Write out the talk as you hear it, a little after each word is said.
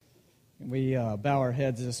We bow our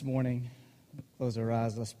heads this morning, close our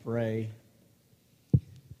eyes, let's pray.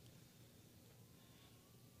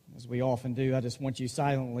 As we often do, I just want you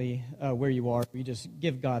silently, where you are, you just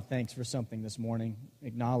give God thanks for something this morning.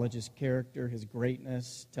 Acknowledge His character, His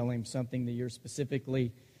greatness. Tell Him something that you're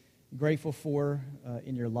specifically grateful for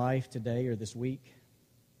in your life today or this week.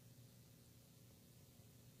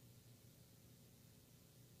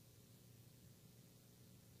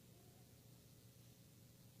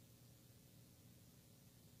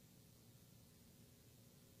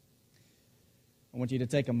 I want you to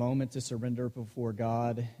take a moment to surrender before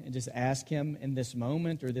God and just ask Him in this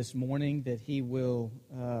moment or this morning that He will,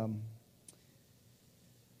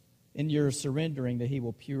 in your surrendering, that He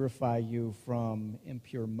will purify you from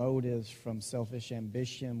impure motives, from selfish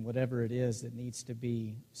ambition, whatever it is that needs to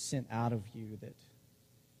be sent out of you, that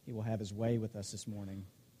He will have His way with us this morning.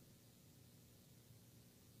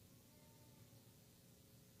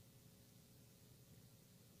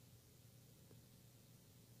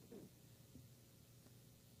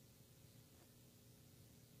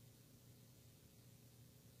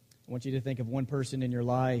 I want you to think of one person in your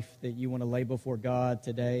life that you want to lay before God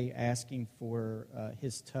today, asking for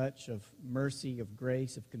His touch of mercy, of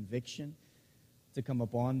grace, of conviction to come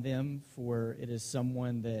upon them, for it is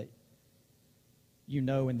someone that you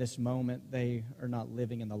know in this moment they are not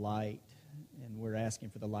living in the light, and we're asking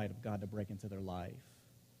for the light of God to break into their life.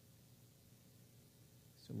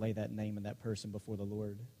 So lay that name and that person before the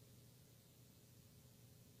Lord.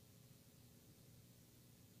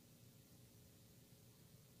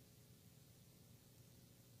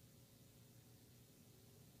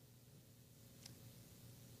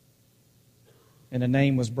 And a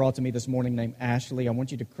name was brought to me this morning named Ashley. I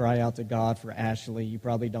want you to cry out to God for Ashley. You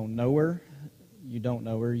probably don't know her. You don't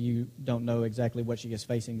know her. You don't know exactly what she is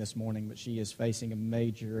facing this morning, but she is facing a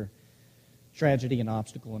major tragedy and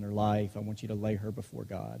obstacle in her life. I want you to lay her before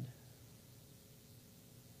God.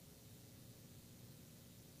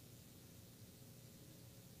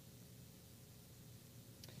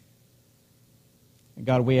 And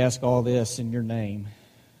God, we ask all this in your name.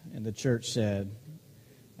 And the church said,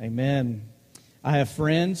 Amen. I have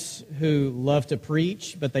friends who love to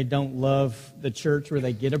preach, but they don't love the church where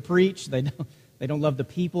they get to preach. They don't love the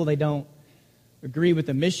people. They don't agree with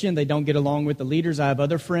the mission. They don't get along with the leaders. I have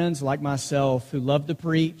other friends like myself who love to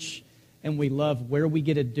preach, and we love where we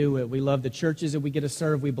get to do it. We love the churches that we get to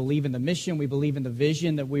serve. We believe in the mission. We believe in the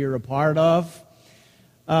vision that we are a part of.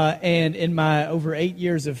 And in my over 8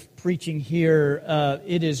 years of preaching here,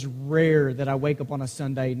 it is rare that I wake up on a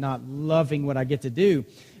Sunday not loving what I get to do.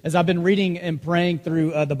 As I've been reading and praying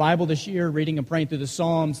through the Bible this year, reading and praying through the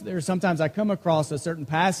Psalms, there's sometimes I come across a certain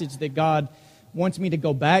passage that God wants me to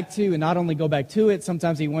go back to, and not only go back to it,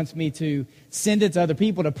 sometimes He wants me to send it to other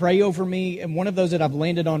people to pray over me. And one of those that I've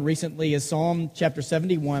landed on recently is Psalm chapter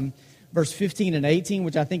 71, verse 15 and 18,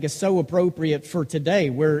 which I think is so appropriate for today.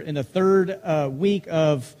 We're in the third week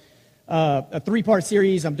of a three-part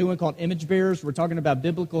series I'm doing called Image Bearers. We're talking about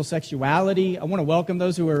biblical sexuality. I want to welcome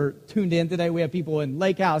those who are tuned in today. We have people in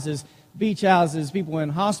lake houses, beach houses, people in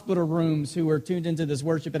hospital rooms who are tuned into this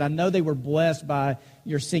worship, and I know they were blessed by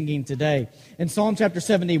your singing today. In Psalm chapter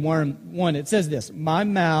 71, it says this, "My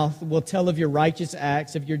mouth will tell of your righteous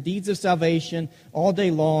acts, of your deeds of salvation all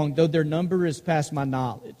day long, though their number is past my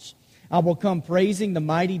knowledge. I will come praising the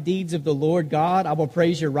mighty deeds of the Lord God. I will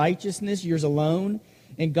praise your righteousness, yours alone.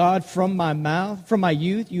 And God, from my mouth, from my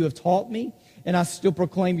youth, you have taught me, and I still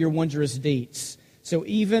proclaim your wondrous deeds. So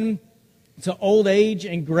even to old age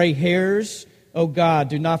and gray hairs, O God,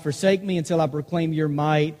 do not forsake me until I proclaim your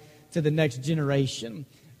might to the next generation."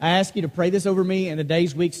 I ask you to pray this over me in the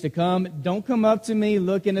days, weeks to come. Don't come up to me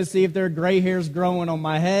looking to see if there are gray hairs growing on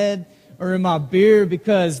my head or in my beard,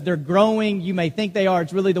 because they're growing. You may think they are.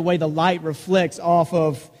 It's really the way the light reflects off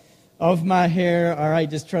of my hair. All right,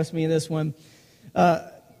 just trust me in this one. All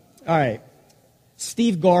right.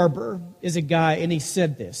 Steve Garber is a guy, and he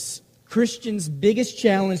said this: Christians' biggest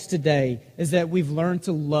challenge today is that we've learned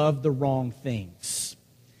to love the wrong things.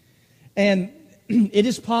 And it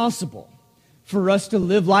is possible for us to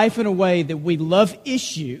live life in a way that we love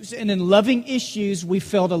issues, and in loving issues, we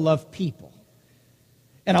fail to love people.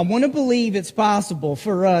 And I want to believe it's possible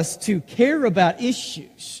for us to care about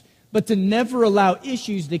issues, but to never allow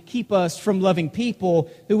issues to keep us from loving people,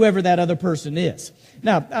 whoever that other person is.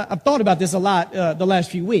 Now, I've thought about this a lot the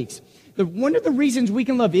last few weeks. But one of the reasons we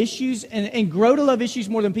can love issues and grow to love issues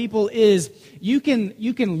more than people is you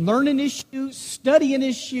can learn an issue, study an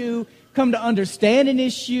issue, come to understand an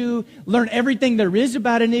issue, learn everything there is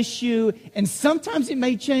about an issue, and sometimes it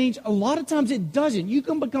may change. A lot of times it doesn't. You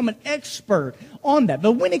can become an expert on that.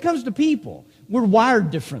 But when it comes to people, we're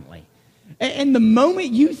wired differently. And the moment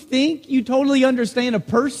you think you totally understand a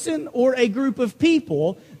person or a group of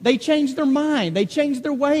people, they change their mind. They change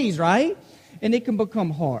their ways, right? And it can become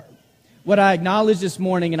hard. What I acknowledge this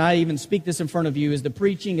morning, and I even speak this in front of you, is the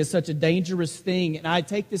preaching is such a dangerous thing, and I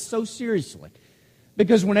take this so seriously.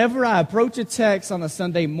 Because whenever I approach a text on a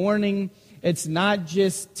Sunday morning, it's not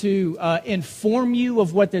just to inform you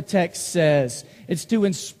of what the text says. It's to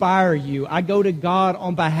inspire you. I go to God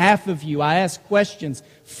on behalf of you. I ask questions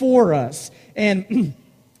for us. And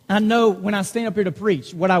I know when I stand up here to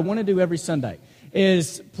preach, what I want to do every Sunday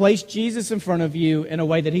is place Jesus in front of you in a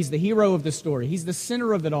way that He's the hero of the story. He's the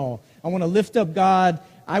center of it all. I want to lift up God.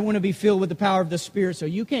 I want to be filled with the power of the Spirit, so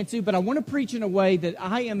you can too. But I want to preach in a way that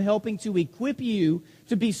I am helping to equip you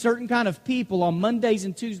to be certain kind of people on Mondays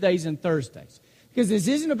and Tuesdays and Thursdays. Because this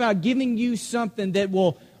isn't about giving you something that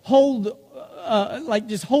will hold,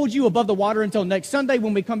 just hold you above the water until next Sunday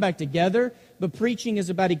when we come back together. But preaching is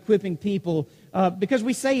about equipping people, because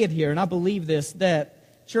we say it here, and I believe this, that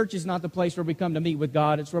church is not the place where we come to meet with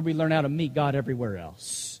God. It's where we learn how to meet God everywhere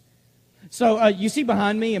else. So you see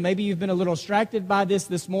behind me, and maybe you've been a little distracted by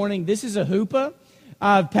this morning, this is a hoopah.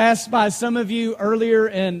 I've passed by some of you earlier,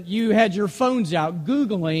 and you had your phones out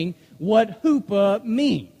Googling what hoopah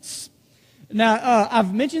means. Now,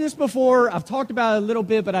 I've mentioned this before, I've talked about it a little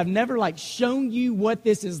bit, but I've never shown you what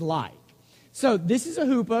this is like. So this is a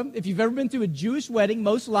hoopah. If you've ever been to a Jewish wedding,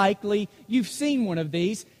 most likely you've seen one of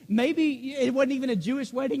these. Maybe it wasn't even a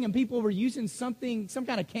Jewish wedding and people were using some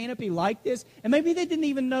kind of canopy like this, and maybe they didn't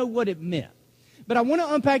even know what it meant. But I want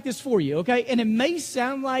to unpack this for you, okay? And it may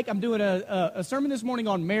sound like I'm doing a sermon this morning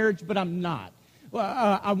on marriage, but I'm not.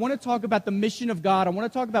 Well, I want to talk about the mission of God. I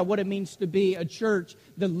want to talk about what it means to be a church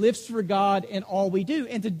that lives for God in all we do.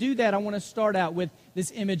 And to do that, I want to start out with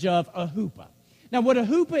this image of a hoopah. Now, what a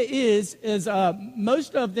hoopah is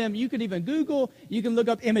most of them, you could even Google, you can look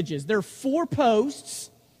up images. There are 4 posts,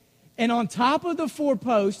 and on top of the 4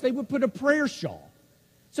 posts, they would put a prayer shawl.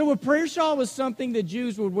 So a prayer shawl was something that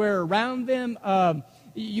Jews would wear around them.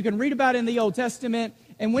 You can read about it in the Old Testament.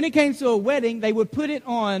 And when it came to a wedding, they would put it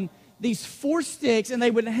on these 4 sticks, and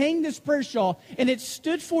they would hang this prayer shawl, and it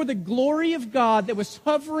stood for the glory of God that was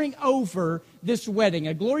hovering over this wedding,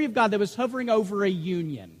 a glory of God that was hovering over a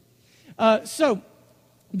union. So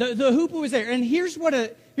the hoopah was there, and here's what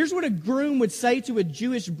a groom would say to a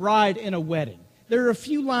Jewish bride in a wedding. There are a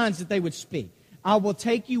few lines that they would speak. I will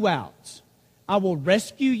take you out. I will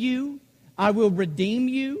rescue you. I will redeem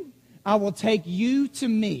you. I will take you to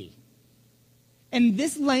me. And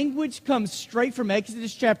this language comes straight from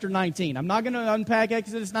Exodus chapter 19. I'm not going to unpack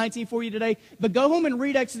Exodus 19 for you today, but go home and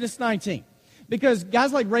read Exodus 19. Because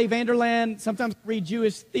guys like Ray Vander Laan sometimes read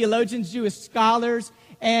Jewish theologians, Jewish scholars,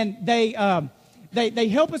 and they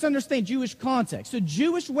help us understand Jewish context. So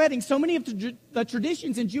Jewish weddings, so many of the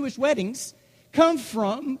traditions in Jewish weddings come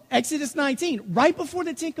from Exodus 19, right before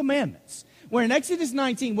the Ten Commandments. Where in Exodus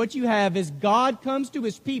 19, what you have is God comes to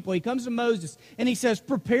His people. He comes to Moses, and He says,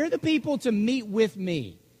 prepare the people to meet with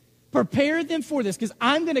me. Prepare them for this, because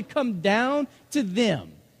I'm going to come down to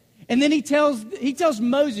them. And then he tells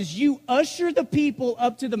Moses, you usher the people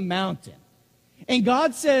up to the mountain. And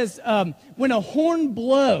God says, when a horn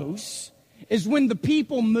blows is when the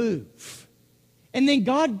people move. And then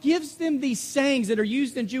God gives them these sayings that are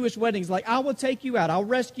used in Jewish weddings, like, I will take you out, I'll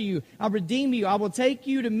rescue you, I'll redeem you, I will take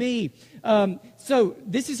you to me. So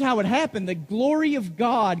this is how it happened. The glory of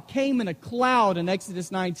God came in a cloud in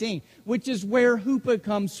Exodus 19, which is where hoopah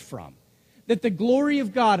comes from. That the glory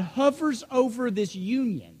of God hovers over this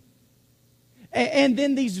union. And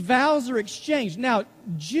then these vows are exchanged. Now,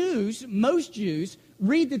 most Jews,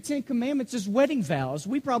 read the Ten Commandments as wedding vows.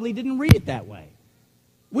 We probably didn't read it that way.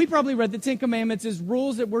 We probably read the Ten Commandments as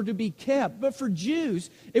rules that were to be kept. But for Jews,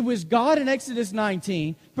 it was God in Exodus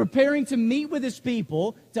 19 preparing to meet with His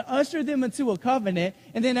people, to usher them into a covenant.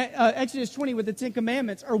 And then Exodus 20 with the Ten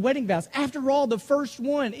Commandments are wedding vows. After all, the first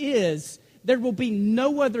one is, there will be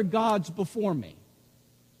no other gods before me.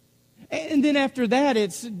 And then after that,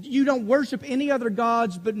 it's, you don't worship any other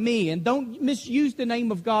gods but me, and don't misuse the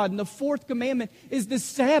name of God. And the 4th commandment is the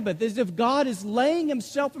Sabbath, as if God is laying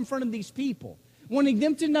Himself in front of these people, wanting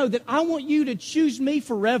them to know that I want you to choose me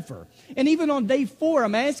forever. And even on day 4,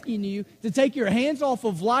 I'm asking you to take your hands off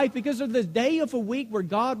of life, because of the day of a week where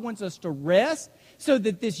God wants us to rest, so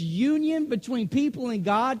that this union between people and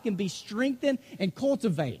God can be strengthened and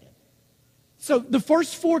cultivated. So the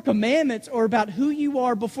first 4 commandments are about who you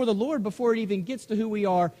are before the Lord before it even gets to who we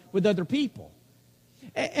are with other people.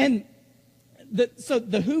 And so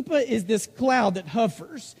the hoopah is this cloud that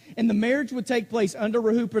hovers, and the marriage would take place under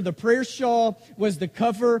a hoopah. The prayer shawl was the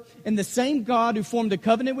cover, and the same God who formed a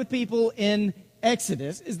covenant with people in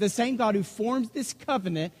Exodus is the same God who forms this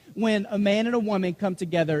covenant when a man and a woman come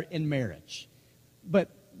together in marriage. But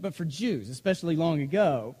for Jews, especially long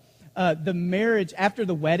ago, the marriage, after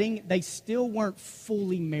the wedding, they still weren't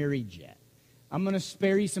fully married yet. I'm going to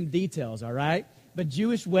spare you some details, all right? But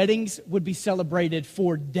Jewish weddings would be celebrated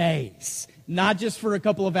for days, not just for a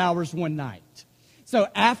couple of hours one night. So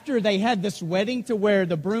after they had this wedding to where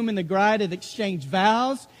the groom and the bride had exchanged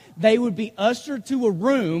vows, they would be ushered to a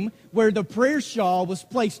room where the prayer shawl was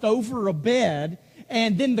placed over a bed,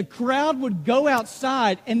 and then the crowd would go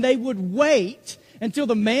outside and they would wait until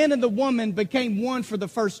the man and the woman became one for the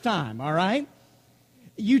first time, all right?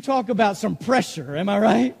 You talk about some pressure, am I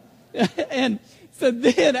right? And so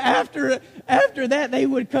then after that, they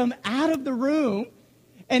would come out of the room,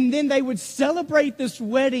 and then they would celebrate this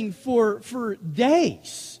wedding for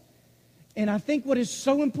days. And I think what is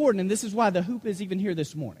so important, and this is why the hoop is even here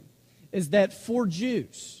this morning, is that for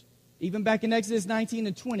Jews, even back in Exodus 19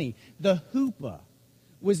 and 20, the huppah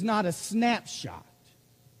was not a snapshot.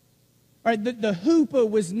 All right, the huppah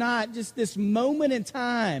was not just this moment in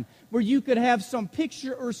time where you could have some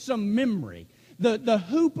picture or some memory. The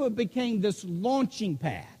huppah became this launching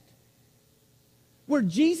pad where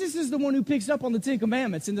Jesus is the one who picks up on the Ten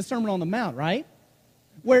Commandments in the Sermon on the Mount, right?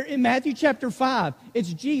 Where in Matthew chapter 5,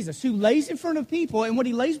 it's Jesus who lays in front of people, and what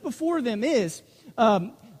he lays before them is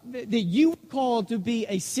that you were called to be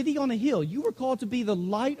a city on a hill. You were called to be the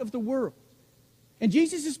light of the world. And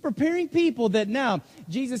Jesus is preparing people that now,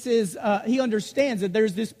 Jesus is, he understands that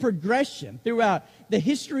there's this progression throughout the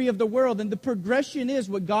history of the world. And the progression is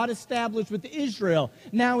what God established with Israel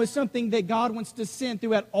now is something that God wants to send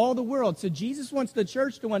throughout all the world. So Jesus wants the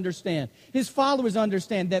church to understand, his followers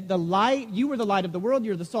understand that the light, you are the light of the world,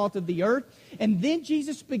 you're the salt of the earth. And then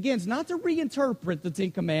Jesus begins not to reinterpret the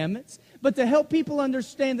Ten Commandments, but to help people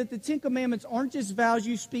understand that the Ten Commandments aren't just vows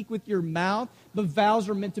you speak with your mouth, but vows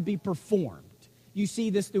are meant to be performed. You see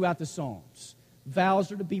this throughout the Psalms.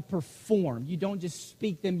 Vows are to be performed. You don't just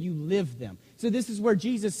speak them, you live them. So this is where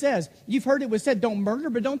Jesus says, you've heard it was said, don't murder,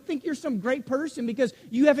 but don't think you're some great person because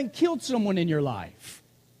you haven't killed someone in your life.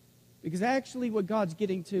 Because actually what God's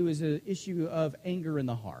getting to is an issue of anger in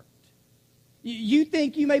the heart. You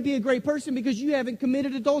think you may be a great person because you haven't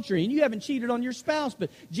committed adultery and you haven't cheated on your spouse. But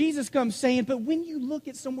Jesus comes saying, but when you look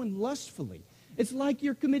at someone lustfully, it's like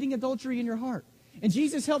you're committing adultery in your heart. And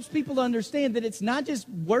Jesus helps people to understand that it's not just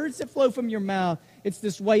words that flow from your mouth, it's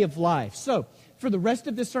this way of life. So, for the rest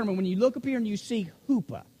of this sermon, when you look up here and you see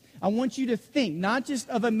huppah, I want you to think not just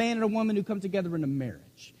of a man and a woman who come together in a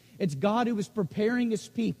marriage. It's God who is preparing his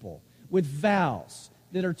people with vows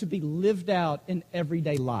that are to be lived out in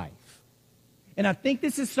everyday life. And I think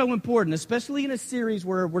this is so important, especially in a series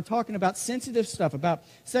where we're talking about sensitive stuff, about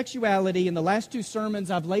sexuality. In the last two sermons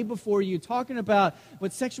I've laid before you, talking about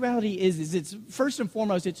what sexuality is it's first and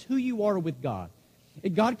foremost, it's who you are with God.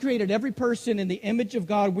 And God created every person in the image of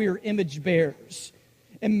God. We are image bearers.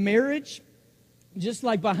 And marriage, just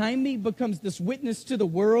like behind me, becomes this witness to the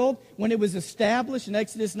world. When it was established in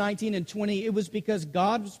Exodus 19 and 20, it was because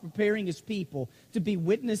God was preparing his people to be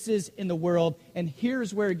witnesses in the world. And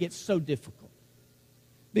here's where it gets so difficult.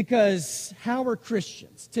 Because how are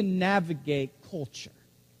Christians to navigate culture?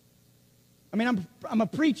 I mean, I'm a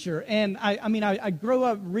preacher, and I grow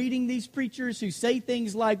up reading these preachers who say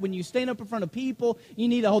things like, when you stand up in front of people, you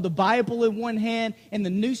need to hold the Bible in one hand and the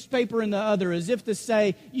newspaper in the other, as if to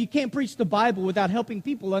say, you can't preach the Bible without helping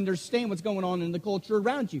people understand what's going on in the culture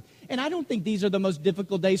around you. And I don't think these are the most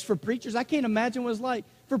difficult days for preachers. I can't imagine what it's like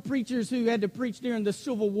for preachers who had to preach during the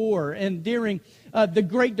Civil War and during the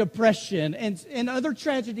Great Depression and other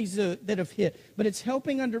tragedies that have hit. But it's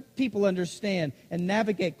helping people understand and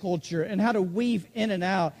navigate culture and how to weave in and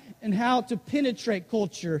out and how to penetrate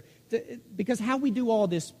culture. Because how we do all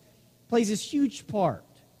this plays this huge part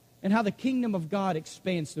in how the kingdom of God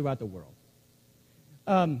expands throughout the world.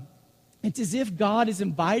 It's as if God is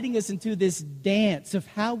inviting us into this dance of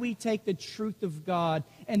how we take the truth of God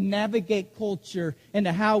and navigate culture and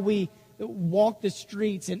how we walk the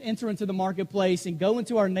streets and enter into the marketplace and go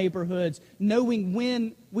into our neighborhoods, knowing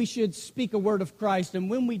when we should speak a word of Christ and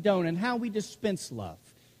when we don't, and how we dispense love.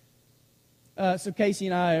 So Casey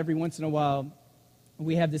and I, every once in a while,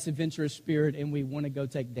 we have this adventurous spirit and we want to go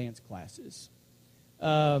take dance classes.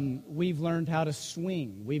 We've learned how to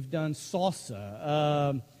swing. We've done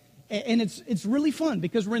salsa. And it's really fun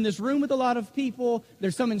because we're in this room with a lot of people.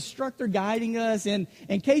 There's some instructor guiding us. And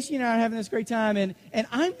Casey and I are having this great time. And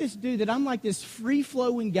I'm this dude that I'm like this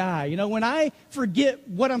free-flowing guy. You know, when I forget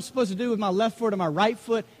what I'm supposed to do with my left foot or my right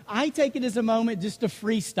foot, I take it as a moment just to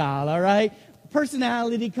freestyle, all right?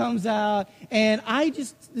 personality comes out, and I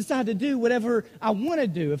just decide to do whatever I want to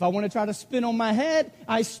do. If I want to try to spin on my head,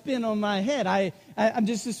 I spin on my head. I'm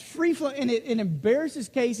just this free flow, and it embarrasses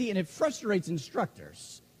Casey, and it frustrates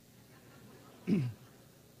instructors.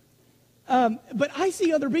 But I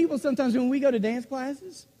see other people sometimes when we go to dance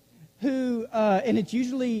classes who, and it's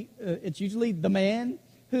usually the man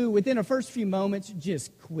who within the first few moments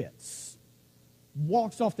just quits,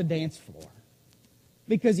 walks off the dance floor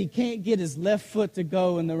because he can't get his left foot to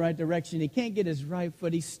go in the right direction. He can't get his right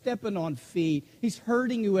foot. He's stepping on feet. He's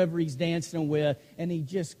hurting whoever he's dancing with, and he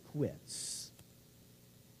just quits.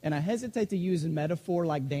 And I hesitate to use a metaphor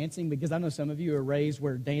like dancing because I know some of you are raised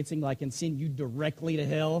where dancing like can send you directly to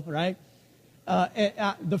hell, right?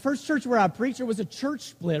 The first church where I preached, there was a church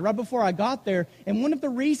split right before I got there. And one of the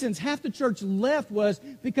reasons half the church left was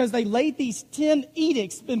because they laid these 10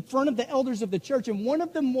 edicts in front of the elders of the church. And one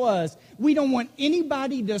of them was, we don't want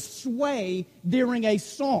anybody to sway during a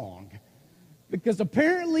song. Because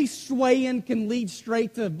apparently swaying can lead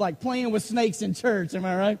straight to like playing with snakes in church. Am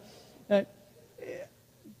I right? But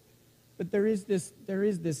there is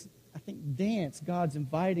this, I think, dance God's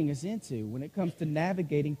inviting us into when it comes to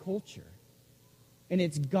navigating culture. And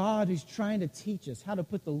it's God who's trying to teach us how to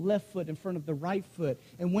put the left foot in front of the right foot,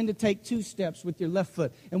 and when to take 2 steps with your left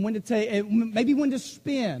foot, and when to take, maybe when to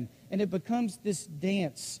spin. And it becomes this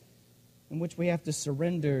dance in which we have to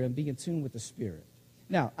surrender and be in tune with the Spirit.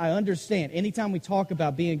 Now, I understand, anytime we talk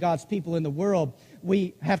about being God's people in the world,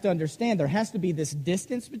 we have to understand there has to be this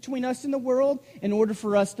distance between us and the world in order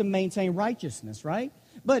for us to maintain righteousness, right?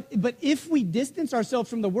 But if we distance ourselves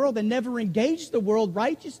from the world and never engage the world,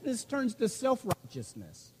 righteousness turns to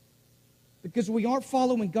self-righteousness because we aren't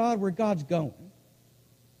following God where God's going.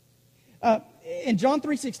 In John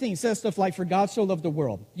 3:16 says stuff like, for God so loved the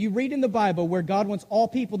world. You read in the Bible where God wants all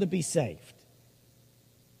people to be saved.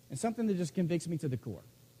 And something that just convicts me to the core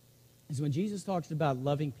is when Jesus talks about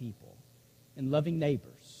loving people and loving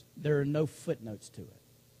neighbors, there are no footnotes to it.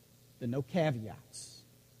 There are no caveats.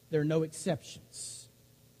 There are no exceptions.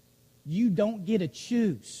 You don't get to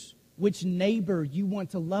choose which neighbor you want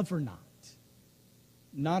to love or not.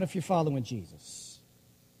 Not if you're following Jesus.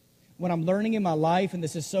 What I'm learning in my life, and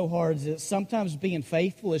this is so hard, is that sometimes being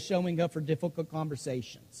faithful is showing up for difficult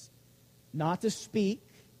conversations. Not to speak,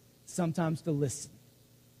 sometimes to listen.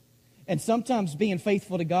 And sometimes being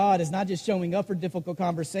faithful to God is not just showing up for difficult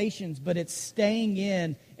conversations, but it's staying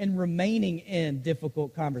in and remaining in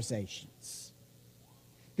difficult conversations.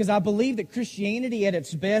 Because I believe that Christianity at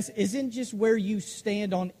its best isn't just where you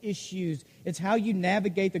stand on issues. It's how you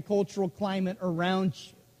navigate the cultural climate around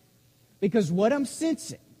you. Because what I'm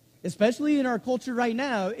sensing, especially in our culture right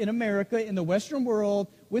now, in America, in the Western world,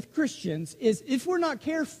 with Christians, is if we're not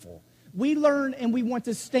careful, we learn and we want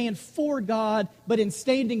to stand for God, but in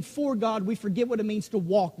standing for God, we forget what it means to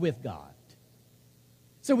walk with God.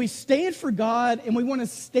 So we stand for God and we want to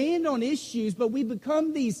stand on issues, but we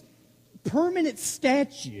become these permanent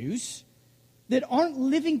statues that aren't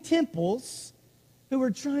living temples who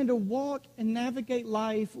are trying to walk and navigate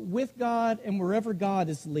life with God and wherever God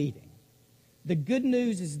is leading. The good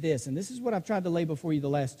news is this, and this is what I've tried to lay before you the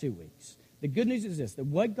last 2 weeks. The good news is this, that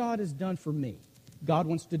what God has done for me, God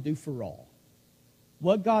wants to do for all.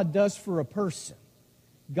 What God does for a person,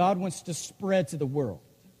 God wants to spread to the world.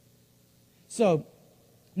 So,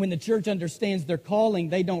 when the church understands their calling,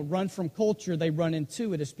 they don't run from culture, they run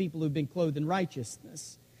into it as people who've been clothed in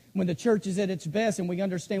righteousness. When the church is at its best and we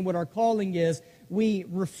understand what our calling is, we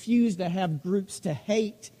refuse to have groups to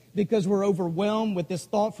hate because we're overwhelmed with this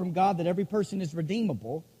thought from God that every person is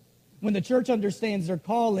redeemable. When the church understands their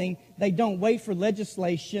calling, they don't wait for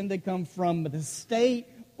legislation that come from the state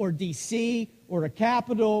or D.C. or a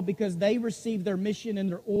capital because they receive their mission and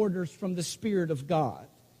their orders from the Spirit of God.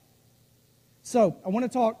 So, I want to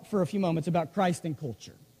talk for a few moments about Christ and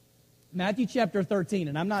culture. Matthew chapter 13,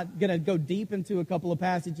 and I'm not going to go deep into a couple of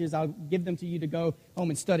passages. I'll give them to you to go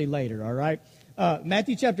home and study later, all right?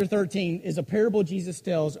 Matthew chapter 13 is a parable Jesus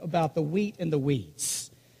tells about the wheat and the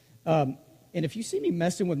weeds. And if you see me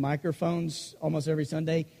messing with microphones almost every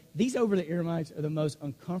Sunday, these over-the-ear mics are the most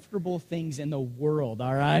uncomfortable things in the world,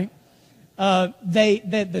 all right?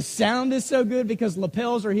 The sound is so good because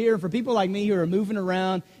lapels are here. For people like me who are moving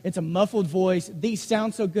around, it's a muffled voice. These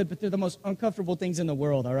sound so good, but they're the most uncomfortable things in the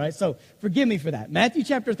world, all right? So forgive me for that. Matthew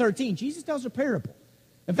chapter 13, Jesus tells a parable.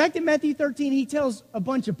 In fact, in Matthew 13, he tells a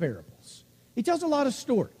bunch of parables. He tells a lot of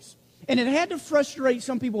stories. And it had to frustrate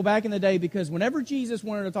some people back in the day because whenever Jesus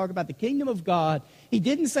wanted to talk about the kingdom of God, he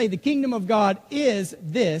didn't say the kingdom of God is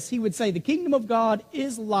this. He would say the kingdom of God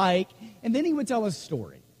is like, and then he would tell a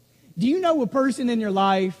story. Do you know a person in your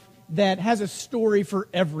life that has a story for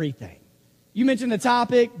everything? You mention the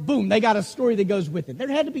topic, boom, they got a story that goes with it. There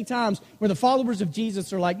had to be times where the followers of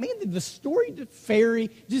Jesus are like, man, did the story fairy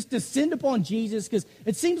just descend upon Jesus? Because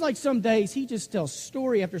it seems like some days he just tells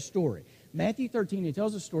story after story. Matthew 13, he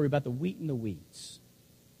tells a story about the wheat and the weeds.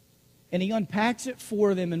 And he unpacks it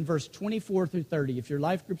for them in verse 24 through 30. If your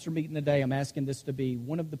life groups are meeting today, I'm asking this to be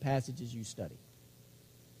one of the passages you study.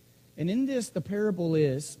 And in this, the parable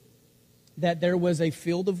is that there was a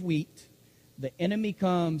field of wheat. The enemy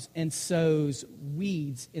comes and sows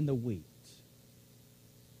weeds in the wheat.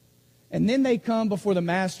 And then they come before the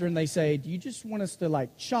master and they say, do you just want us to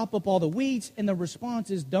chop up all the weeds? And the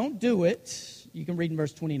response is, don't do it. You can read in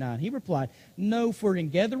verse 29. He replied, no, for in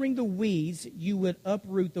gathering the weeds, you would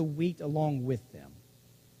uproot the wheat along with them.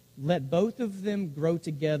 Let both of them grow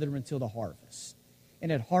together until the harvest.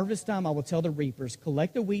 And at harvest time, I will tell the reapers,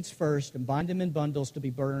 collect the weeds first and bind them in bundles to be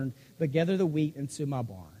burned, but gather the wheat into my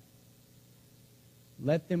barn.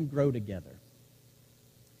 Let them grow together.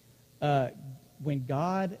 When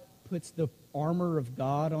God puts the armor of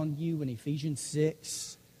God on you in Ephesians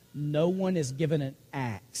 6, no one is given an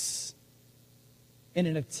axe in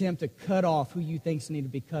an attempt to cut off who you think need to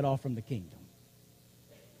be cut off from the kingdom.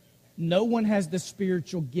 No one has the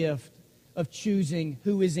spiritual gift of choosing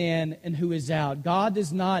who is in and who is out. God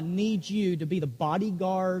does not need you to be the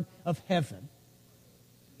bodyguard of heaven.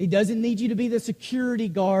 He doesn't need you to be the security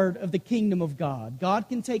guard of the kingdom of God. God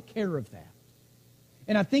can take care of that.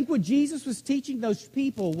 And I think what Jesus was teaching those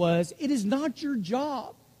people was, it is not your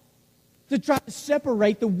job to try to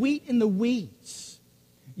separate the wheat and the weeds.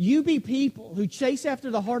 You be people who chase after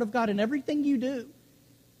the heart of God in everything you do.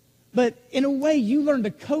 But in a way, you learn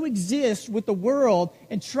to coexist with the world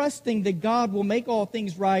and trusting that God will make all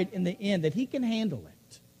things right in the end, that He can handle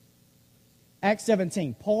it. Acts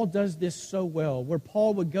 17, Paul does this so well, where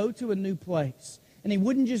Paul would go to a new place, and he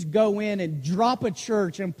wouldn't just go in and drop a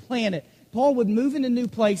church and plant it. Paul would move into new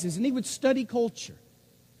places, and he would study culture.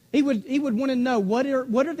 He would want to know, what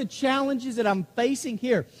are the challenges that I'm facing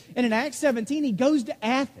here? And in Acts 17, he goes to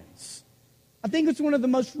Athens. I think it's one of the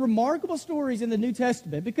most remarkable stories in the New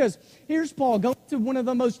Testament, because here's Paul going to one of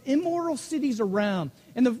the most immoral cities around.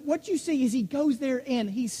 And what you see is he goes there and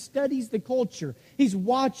he studies the culture. He's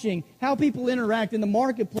watching how people interact in the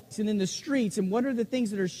marketplace and in the streets, and what are the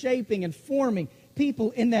things that are shaping and forming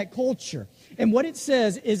people in that culture. And what it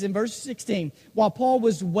says is in verse 16, while Paul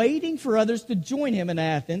was waiting for others to join him in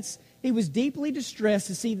Athens, he was deeply distressed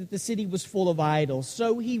to see that the city was full of idols.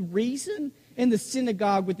 So he reasoned in the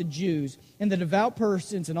synagogue with the Jews and the devout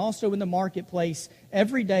persons, and also in the marketplace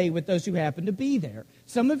every day with those who happened to be there.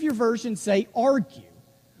 Some of your versions say argue,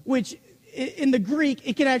 which in the Greek,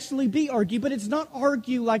 it can actually be argue, but it's not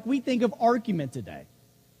argue like we think of argument today,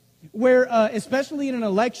 where especially in an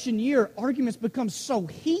election year, arguments become so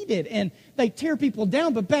heated and they tear people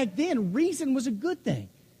down. But back then, reason was a good thing.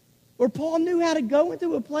 Where Paul knew how to go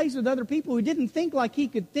into a place with other people who didn't think like he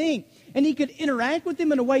could think, and he could interact with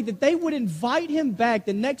them in a way that they would invite him back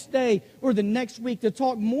the next day or the next week to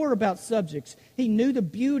talk more about subjects. He knew the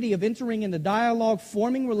beauty of entering into dialogue,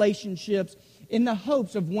 forming relationships, in the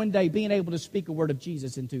hopes of one day being able to speak a word of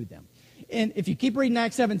Jesus into them. And if you keep reading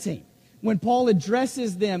Acts 17, when Paul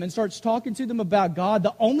addresses them and starts talking to them about God,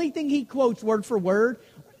 the only thing he quotes word for word,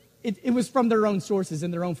 it was from their own sources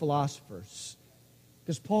and their own philosophers.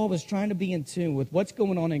 Because Paul was trying to be in tune with what's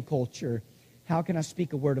going on in culture. How can I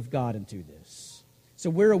speak a word of God into this? So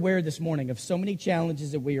we're aware this morning of so many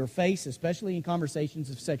challenges that we are faced, especially in conversations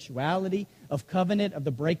of sexuality, of covenant, of the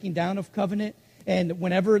breaking down of covenant. And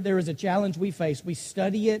whenever there is a challenge we face, we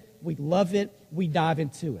study it, we love it, we dive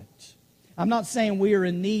into it. I'm not saying we are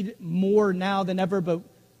in need more now than ever, but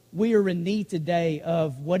we are in need today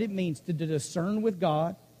of what it means to discern with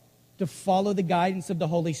God, to follow the guidance of the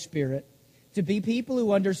Holy Spirit, to be people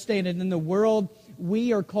who understand it. In the world,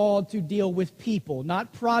 we are called to deal with people,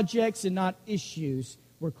 not projects and not issues.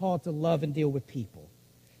 We're called to love and deal with people.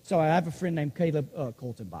 So I have a friend named Caleb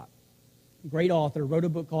Coltonbach, great author, wrote a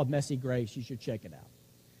book called Messy Grace. You should check it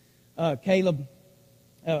out. Caleb,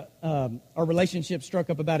 our relationship struck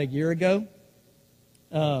up about a year ago.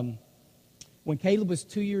 When Caleb was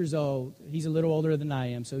 2 years old, he's a little older than I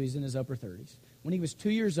am, so he's in his upper 30s. When he was 2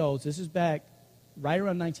 years old, so this is back right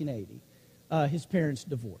around 1980, his parents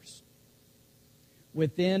divorced.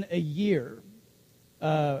 Within a year,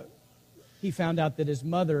 he found out that his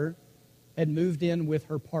mother had moved in with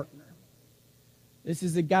her partner. This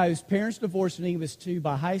is a guy whose parents divorced when he was 2.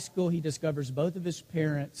 By high school, he discovers both of his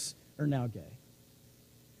parents are now gay.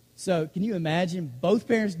 So can you imagine both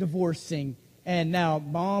parents divorcing, and now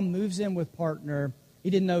mom moves in with partner. He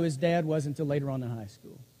didn't know his dad was until later on in high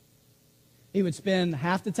school. He would spend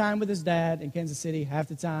half the time with his dad in Kansas City, half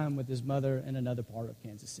the time with his mother in another part of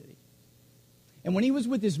Kansas City. And when he was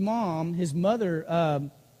with his mother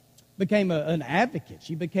became an advocate.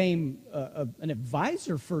 She became an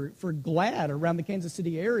advisor for GLAAD around the Kansas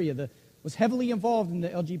City area that was heavily involved in the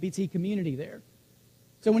LGBT community there.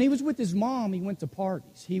 So when he was with his mom, he went to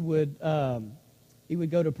parties. He would go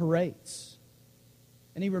to parades.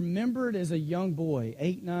 And he remembered as a young boy,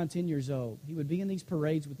 8, 9, 10 years old, he would be in these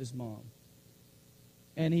parades with his mom.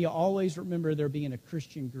 And he always remembered there being a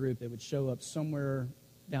Christian group that would show up somewhere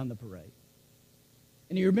down the parade.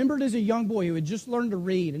 And he remembered as a young boy, he would just learn to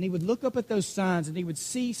read, and he would look up at those signs, and he would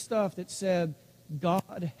see stuff that said,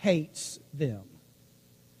 God hates them.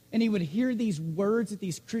 And he would hear these words that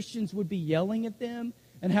these Christians would be yelling at them,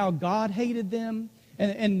 and how God hated them.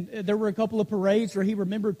 And there were a couple of parades where he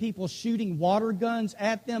remembered people shooting water guns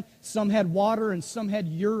at them. Some had water and some had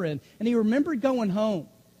urine. And he remembered going home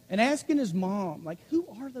and asking his mom, like, who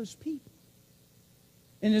are those people?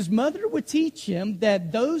 And his mother would teach him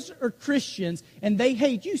that those are Christians and they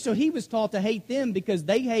hate you. So he was taught to hate them because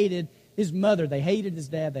they hated his mother. They hated his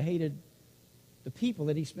dad. They hated the people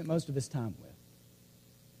that he spent most of his time with.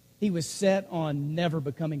 He was set on never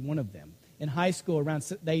becoming one of them. In high school, around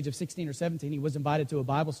the age of 16 or 17, he was invited to a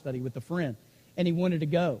Bible study with a friend. And he wanted to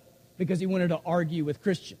go because he wanted to argue with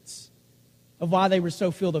Christians of why they were so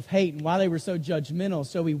filled of hate and why they were so judgmental.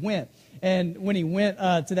 So he went. And when he went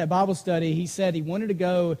to that Bible study, he said he wanted to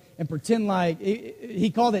go and pretend like, he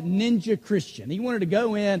called it ninja Christian. He wanted to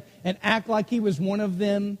go in and act like he was one of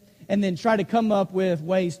them and then try to come up with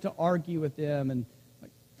ways to argue with them and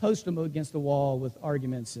post them against the wall with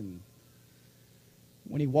arguments. And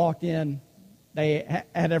when he walked in, they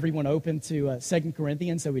had everyone open to 2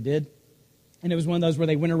 Corinthians, so we did. And it was one of those where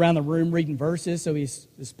they went around the room reading verses, so his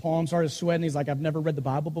palms started sweating. He's like, I've never read the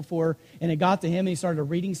Bible before. And it got to him, and he started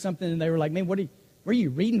reading something, and they were like, man, where are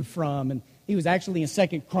you reading from? And he was actually in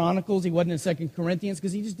 2 Chronicles. He wasn't in 2 Corinthians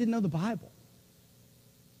because he just didn't know the Bible.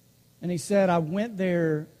 And he said, I went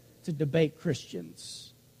there to debate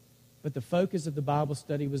Christians, but the focus of the Bible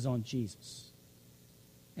study was on Jesus.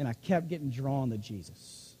 And I kept getting drawn to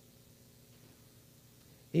Jesus.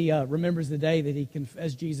 He remembers the day that he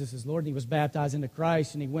confessed Jesus as Lord, and he was baptized into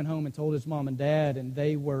Christ, and he went home and told his mom and dad, and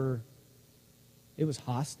it was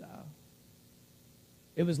hostile.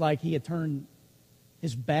 It was like he had turned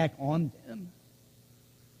his back on them.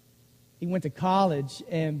 He went to college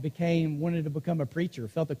and wanted to become a preacher,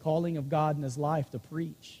 felt the calling of God in his life to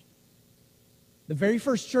preach. The very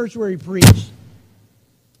first church where he preached,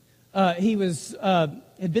 he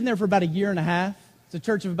had been there for about a year and a half. It's a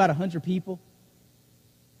church of about 100 people.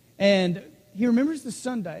 And he remembers the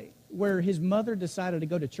Sunday where his mother decided to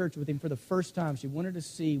go to church with him for the first time. She wanted to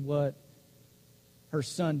see what her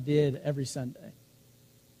son did every Sunday.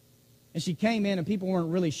 And she came in, and people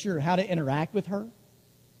weren't really sure how to interact with her.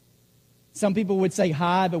 Some people would say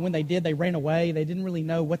hi, but when they did, they ran away. They didn't really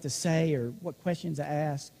know what to say or what questions to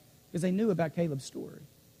ask because they knew about Caleb's story.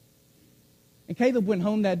 And Caleb went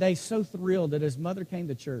home that day so thrilled that his mother came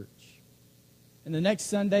to church. And the next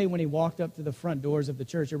Sunday, when he walked up to the front doors of the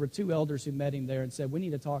church, there were 2 elders who met him there and said, we need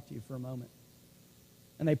to talk to you for a moment.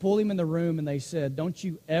 And they pulled him in the room and they said, don't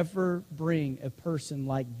you ever bring a person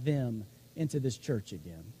like them into this church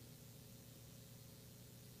again.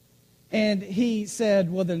 And he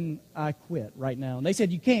said, well, then I quit right now. And they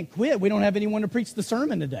said, you can't quit. We don't have anyone to preach the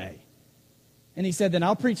sermon today. And he said, then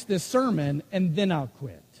I'll preach this sermon and then I'll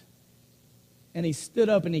quit. And he stood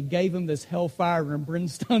up and he gave them this hellfire and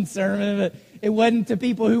brimstone sermon. But it wasn't to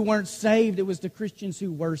people who weren't saved. It was to Christians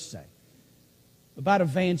who were saved. About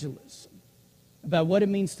evangelism. About what it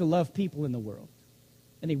means to love people in the world.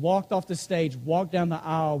 And he walked off the stage, walked down the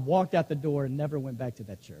aisle, walked out the door, and never went back to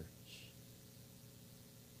that church.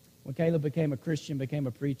 When Caleb became a Christian, became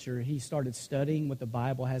a preacher, he started studying what the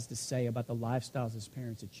Bible has to say about the lifestyles his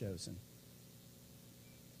parents had chosen.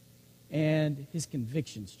 And his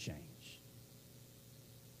convictions changed.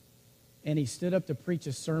 And he stood up to preach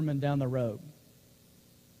a sermon down the road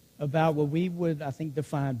about what we would, I think,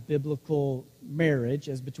 define biblical marriage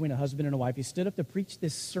as between a husband and a wife. He stood up to preach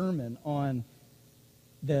this sermon on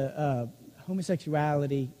the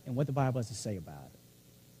homosexuality and what the Bible has to say about it.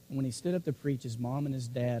 And when he stood up to preach, his mom and his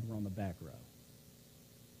dad were on the back row.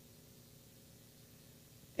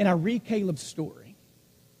 And I read Caleb's story,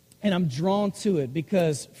 and I'm drawn to it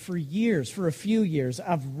because for a few years,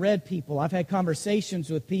 I've read people, I've had conversations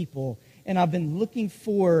with people, and I've been looking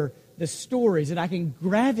for the stories that I can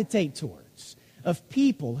gravitate towards of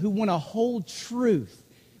people who want to hold truth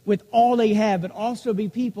with all they have, but also be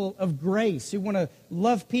people of grace who want to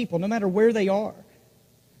love people no matter where they are.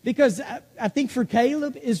 Because I think for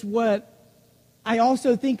Caleb is what I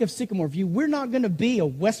also think of Sycamore View. We're not going to be a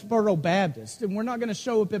Westboro Baptist, and we're not going to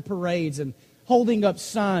show up at parades and holding up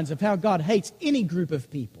signs of how God hates any group of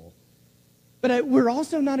people. But we're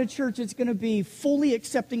also not a church that's going to be fully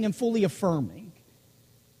accepting and fully affirming.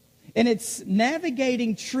 And it's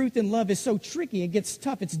navigating truth and love is so tricky. It gets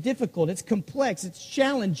tough. It's difficult. It's complex. It's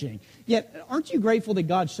challenging. Yet, aren't you grateful that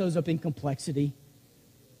God shows up in complexity?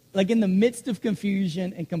 Like in the midst of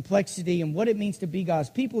confusion and complexity and what it means to be God's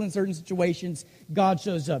people in certain situations, God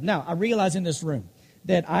shows up. Now, I realize in this room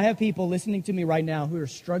that I have people listening to me right now who are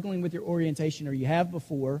struggling with your orientation, or you have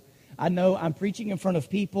before. I know I'm preaching in front of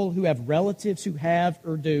people who have relatives who have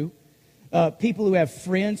or do, people who have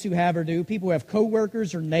friends who have or do, people who have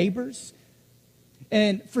coworkers or neighbors.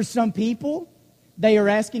 And for some people, they are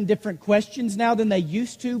asking different questions now than they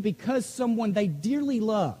used to because someone they dearly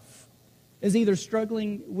love is either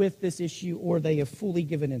struggling with this issue or they have fully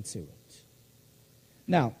given into it.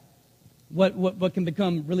 Now, what can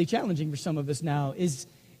become really challenging for some of us now is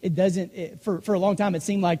for a long time it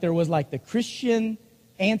seemed like there was like the Christian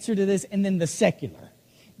answer to this and then the secular.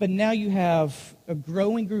 But now you have a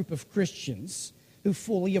growing group of Christians who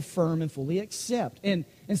fully affirm and fully accept. And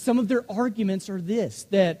some of their arguments are this,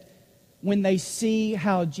 that when they see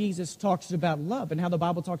how Jesus talks about love and how the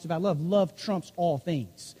Bible talks about love, love trumps all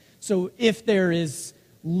things. So if there is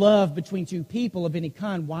love between two people of any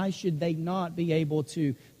kind, why should they not be able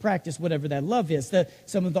to practice whatever that love is?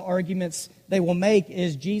 Some of the arguments they will make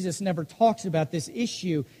is Jesus never talks about this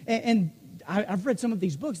issue. And I've read some of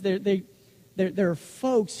these books. There are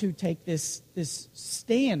folks who take this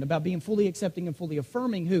stand about being fully accepting and fully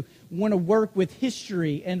affirming, who want to work with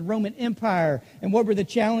history and Roman Empire and what were the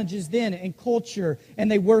challenges then and culture,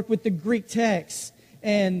 and they work with the Greek text,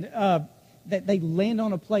 and that they land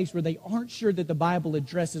on a place where they aren't sure that the Bible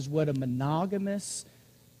addresses what a monogamous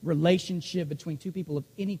relationship between two people of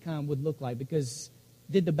any kind would look like, because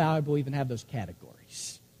did the Bible even have those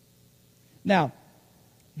categories? Now,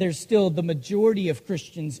 there's still the majority of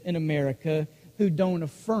Christians in America who don't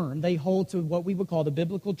affirm. They hold to what we would call the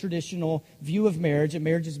biblical traditional view of marriage, and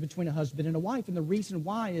marriage is between a husband and a wife. And the reason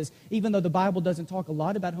why is, even though the Bible doesn't talk a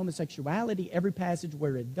lot about homosexuality, every passage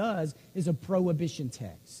where it does is a prohibition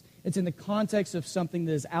text. It's in the context of something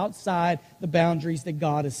that is outside the boundaries that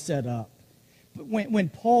God has set up. But when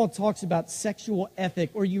Paul talks about sexual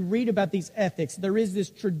ethic, or you read about these ethics, there is this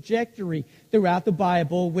trajectory throughout the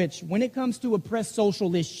Bible which, when it comes to oppressed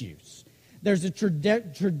social issues, there's a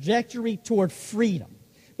trajectory toward freedom.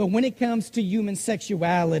 But when it comes to human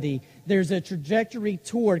sexuality, there's a trajectory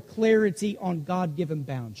toward clarity on God-given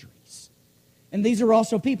boundaries. And these are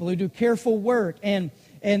also people who do careful work, and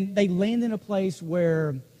they land in a place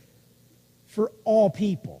where, for all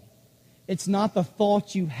people, it's not the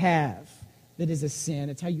thought you have that is a sin.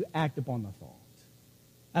 It's how you act upon the thought.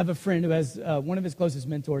 I have a friend who has one of his closest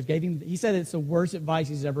mentors he said it's the worst advice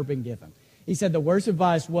he's ever been given. He said the worst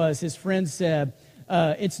advice was, his friend said,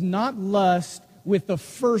 it's not lust with the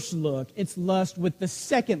first look, it's lust with the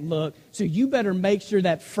second look, so you better make sure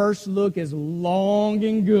that first look is long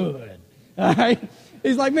and good. All right?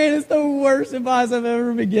 He's like, man, it's the worst advice I've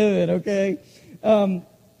ever been given, okay?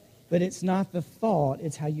 But it's not the thought,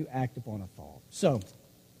 it's how you act upon a thought. So,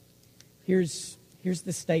 here's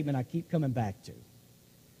the statement I keep coming back to.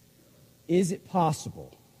 Is it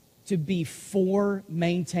possible to be for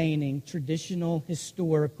maintaining traditional,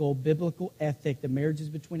 historical, biblical ethic, the marriage is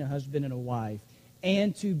between a husband and a wife,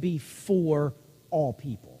 and to be for all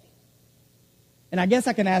people? And I guess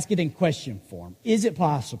I can ask it in question form. Is it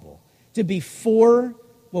possible to be for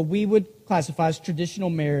what we would classify as traditional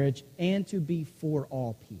marriage and to be for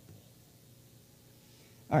all people?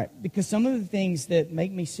 All right, because some of the things that make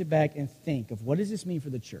me sit back and think of what does this mean for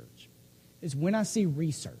the church is when I see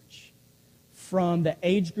research from the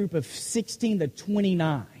age group of 16 to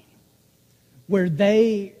 29, when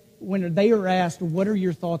they are asked, what are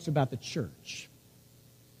your thoughts about the church?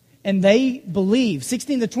 And they believe,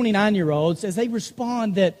 16 to 29-year-olds, as they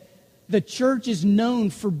respond, that the church is known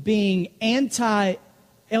for being anti-LGBT.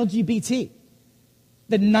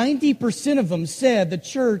 That 90% of them said the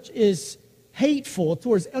church is hateful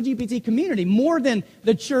towards LGBT community, more than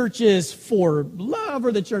the church is for love,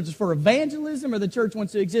 or the church is for evangelism, or the church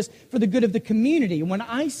wants to exist for the good of the community. And when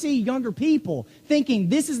I see younger people thinking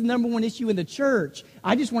this is the number one issue in the church,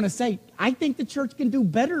 I just want to say, I think the church can do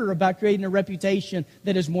better about creating a reputation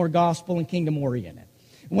that is more gospel and kingdom oriented.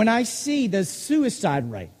 When I see the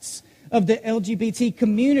suicide rates of the LGBT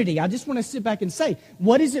community, I just want to sit back and say,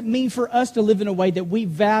 what does it mean for us to live in a way that we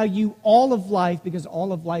value all of life, because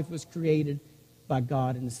all of life was created by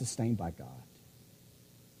God and is sustained by God?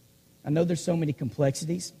 I know there's so many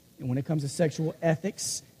complexities And when it comes to sexual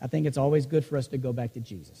ethics, I think it's always good for us to go back to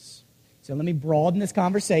Jesus. So let me broaden this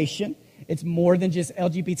conversation. It's more than just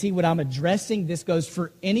LGBT. What I'm addressing, this goes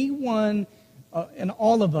for anyone and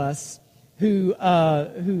all of us who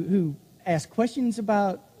ask questions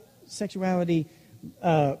about sexuality,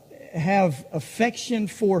 have affection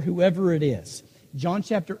for whoever it is. John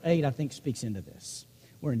chapter 8, I think, speaks into this.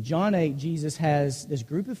 Where in John 8, Jesus has this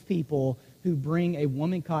group of people who bring a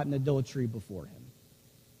woman caught in adultery before him.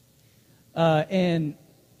 And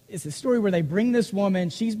it's a story where they bring this woman.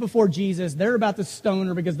 She's before Jesus. They're about to stone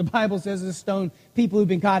her because the Bible says to stone people who've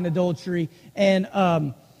been caught in adultery.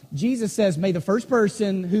 And Jesus says, may the first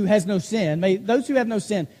person who has no sin, may those who have no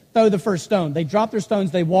sin, throw the first stone. They drop their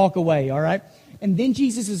stones. They walk away, all right? And then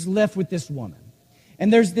Jesus is left with this woman.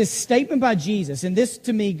 And there's this statement by Jesus, and this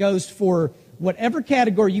to me goes for whatever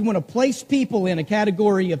category you want to place people in, a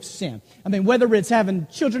category of sin. I mean, whether it's having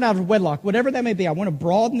children out of wedlock, whatever that may be, I want to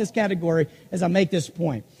broaden this category as I make this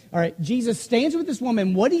point. All right, Jesus stands with this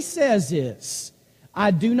woman. What he says is, I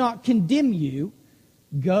do not condemn you.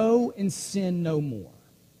 Go and sin no more.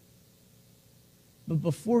 But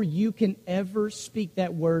before you can ever speak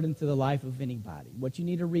that word into the life of anybody, what you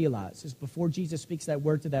need to realize is before Jesus speaks that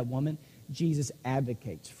word to that woman, Jesus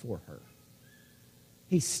advocates for her.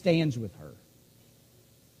 He stands with her.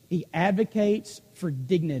 He advocates for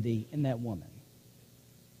dignity in that woman.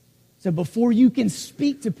 So before you can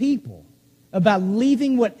speak to people about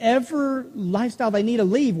leaving whatever lifestyle they need to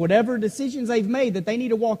leave, whatever decisions they've made that they need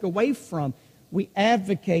to walk away from, we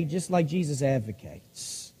advocate just like Jesus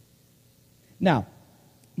advocates. Now,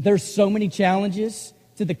 there's so many challenges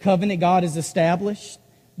to the covenant God has established.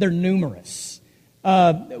 They're numerous.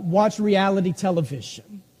 Watch reality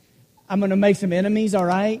television. I'm going to make some enemies, all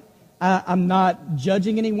right? I'm not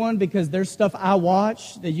judging anyone because there's stuff I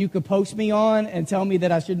watch that you could post me on and tell me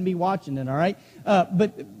that I shouldn't be watching it, all right?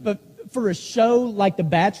 But for a show like The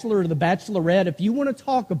Bachelor or The Bachelorette, if you want to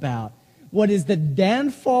talk about what is the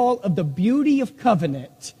downfall of the beauty of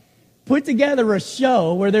covenant, put together a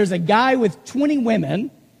show where there's a guy with 20 women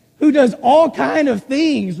who does all kind of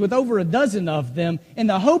things with over a dozen of them in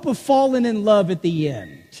the hope of falling in love at the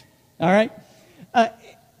end. All right?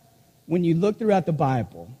 When you look throughout the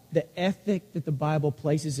Bible, the ethic that the Bible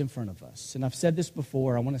places in front of us, and I've said this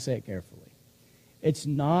before, I want to say it carefully. It's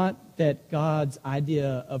not that God's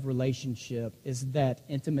idea of relationship is that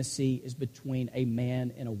intimacy is between a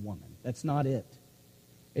man and a woman. That's not it.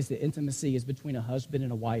 It's that intimacy is between a husband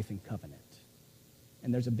and a wife in covenant.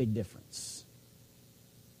 And there's a big difference.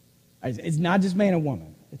 It's not just man and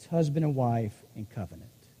woman. It's husband and wife in covenant.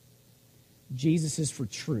 Jesus is for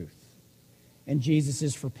truth. And Jesus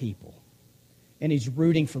is for people. And he's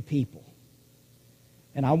rooting for people.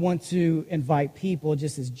 And I want to invite people,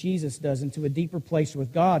 just as Jesus does, into a deeper place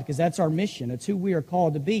with God, because that's our mission. It's who we are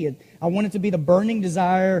called to be. And I want it to be the burning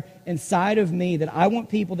desire inside of me that I want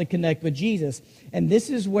people to connect with Jesus. And this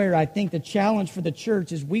is where I think the challenge for the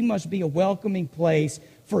church is we must be a welcoming place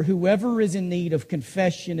for whoever is in need of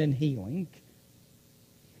confession and healing.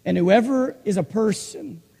 And whoever is a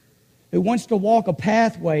person who wants to walk a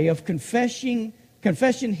pathway of confession,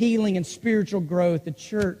 healing, and spiritual growth, the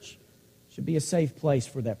church should be a safe place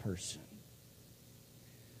for that person.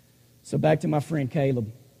 So back to my friend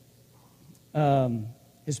Caleb.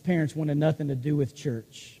 His parents wanted nothing to do with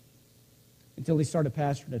church until he started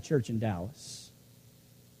pastoring a church in Dallas.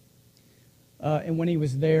 And when he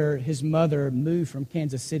was there, his mother moved from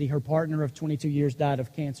Kansas City. Her partner of 22 years died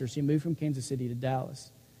of cancer. She moved from Kansas City to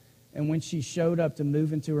Dallas. And when she showed up to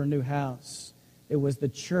move into her new house, it was the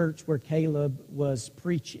church where Caleb was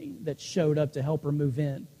preaching that showed up to help her move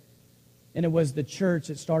in. And it was the church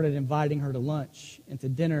that started inviting her to lunch and to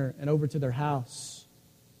dinner and over to their house.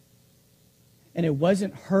 And it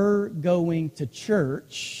wasn't her going to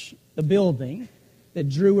church, the building, that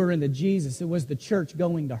drew her into Jesus. It was the church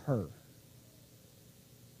going to her.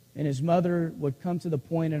 And his mother would come to the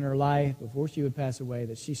point in her life before she would pass away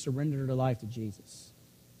that she surrendered her life to Jesus.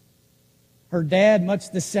 His dad,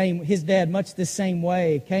 much the same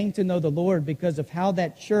way, came to know the Lord because of how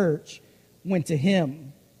that church went to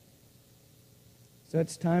him. So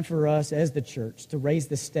it's time for us as the church to raise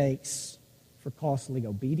the stakes for costly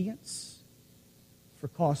obedience, for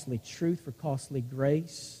costly truth, for costly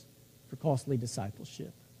grace, for costly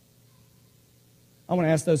discipleship. I want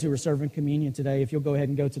to ask those who are serving communion today, if you'll go ahead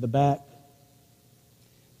and go to the back.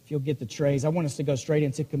 If you'll get the trays. I want us to go straight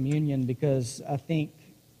into communion because I think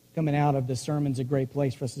coming out of the sermon is a great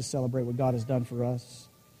place for us to celebrate what God has done for us.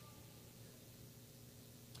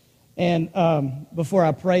 And before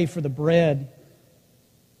I pray for the bread,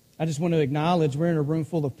 I just want to acknowledge we're in a room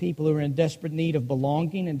full of people who are in desperate need of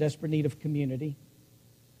belonging and desperate need of community.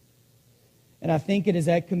 And I think it is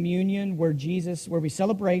at communion where we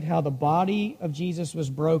celebrate how the body of Jesus was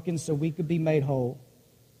broken so we could be made whole,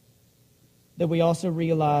 that we also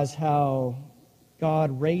realize how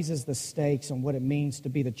God raises the stakes on what it means to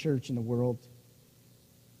be the church in the world.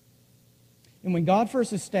 And when God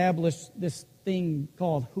first established this thing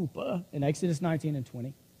called Huppah in Exodus 19 and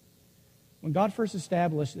 20, when God first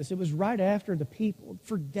established this, it was right after the people,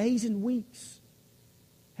 for days and weeks,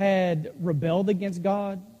 had rebelled against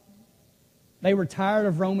God. They were tired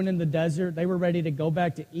of roaming in the desert. They were ready to go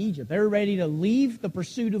back to Egypt. They were ready to leave the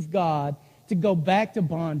pursuit of God to go back to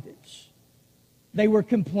bondage. They were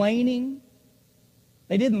complaining.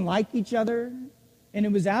 They didn't like each other. And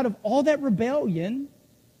it was out of all that rebellion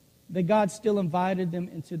that God still invited them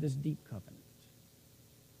into this deep covenant.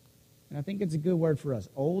 And I think it's a good word for us.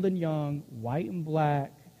 Old and young, white and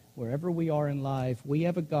black, wherever we are in life, we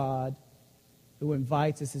have a God who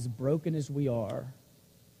invites us, as broken as we are,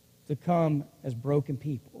 to come as broken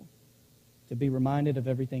people, to be reminded of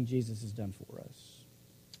everything Jesus has done for us.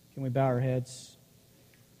 Can we bow our heads?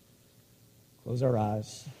 Close our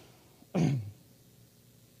eyes. For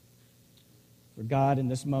God, in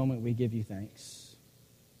this moment, we give you thanks.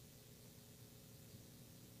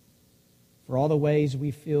 For all the ways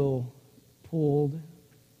we feel pulled,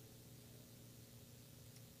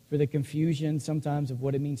 for the confusion sometimes of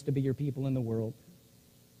what it means to be your people in the world.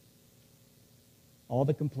 All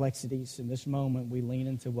the complexities, in this moment, we lean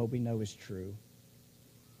into what we know is true.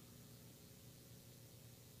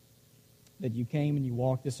 That you came and you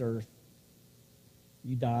walked this earth.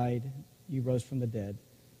 You died. You rose from the dead.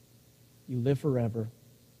 You live forever.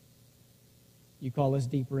 You call us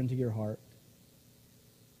deeper into your heart.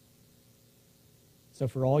 So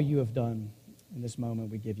for all you have done in this moment,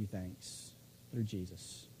 we give you thanks through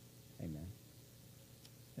Jesus. Amen.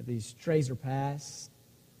 These trays are passed.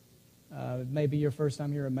 It may be your first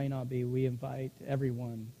time here, it may not be. We invite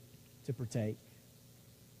everyone to partake.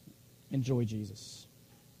 Enjoy Jesus.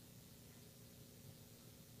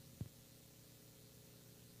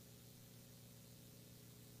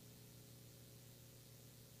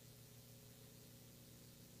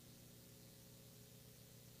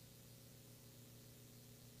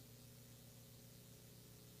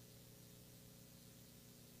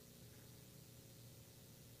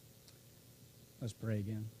 Let's pray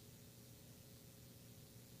again.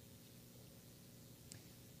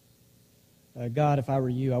 God, if I were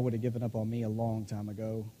you, I would have given up on me a long time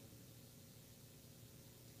ago.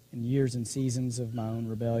 In years and seasons of my own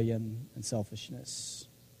rebellion and selfishness.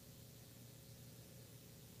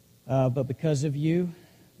 But because of you,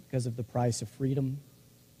 because of the price of freedom,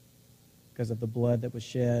 because of the blood that was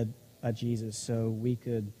shed by Jesus, so we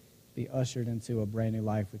could be ushered into a brand new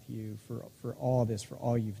life with you for all this, for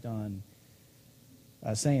all you've done.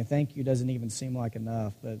 Saying thank you doesn't even seem like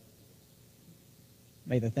enough, but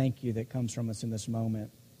may the thank you that comes from us in this moment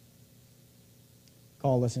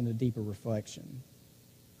call us into deeper reflection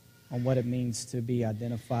on what it means to be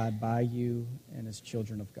identified by you and as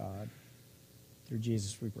children of God. Through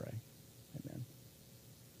Jesus we pray. Amen.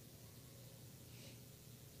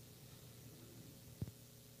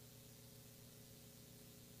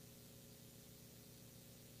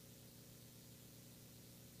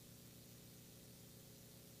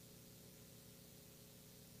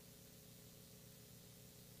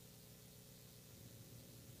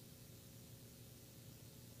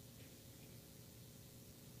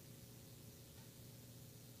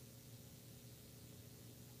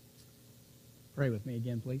 Pray with me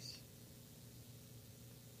again, please.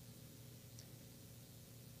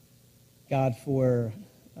 God, for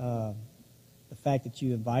the fact that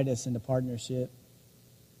you invite us into partnership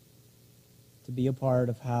to be a part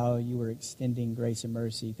of how you are extending grace and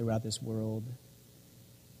mercy throughout this world,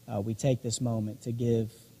 we take this moment to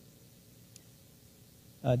give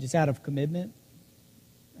just out of commitment,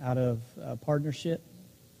 out of partnership.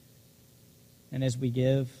 And as we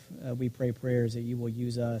give, we pray prayers that you will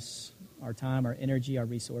use us, our time, our energy, our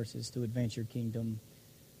resources to advance your kingdom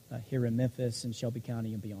here in Memphis and Shelby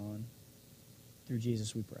County and beyond. Through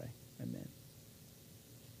Jesus we pray. Amen.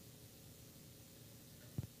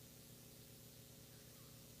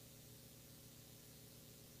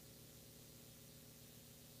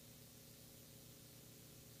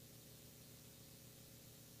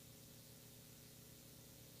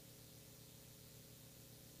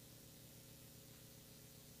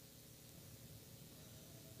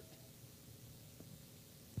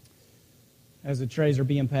 As the trays are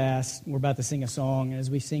being passed, we're about to sing a song.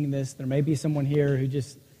 As we sing this, there may be someone here who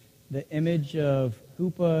just, the image of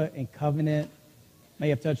Huppah and covenant may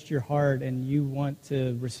have touched your heart, and you want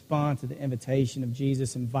to respond to the invitation of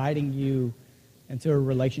Jesus, inviting you into a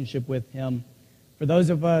relationship with him. For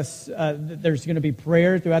those of us, there's going to be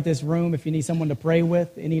prayer throughout this room. If you need someone to pray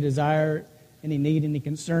with, any desire, any need, any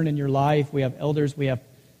concern in your life, we have elders, we have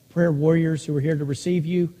prayer warriors who are here to receive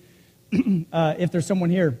you. If there's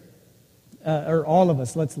someone here, or all of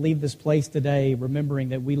us, let's leave this place today remembering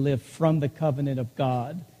that we live from the covenant of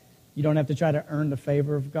God. You don't have to try to earn the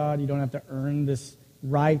favor of God. You don't have to earn this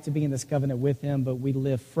right to be in this covenant with Him, but we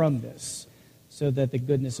live from this so that the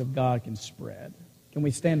goodness of God can spread. Can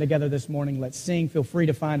we stand together this morning? Let's sing. Feel free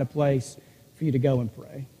to find a place for you to go and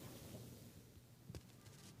pray.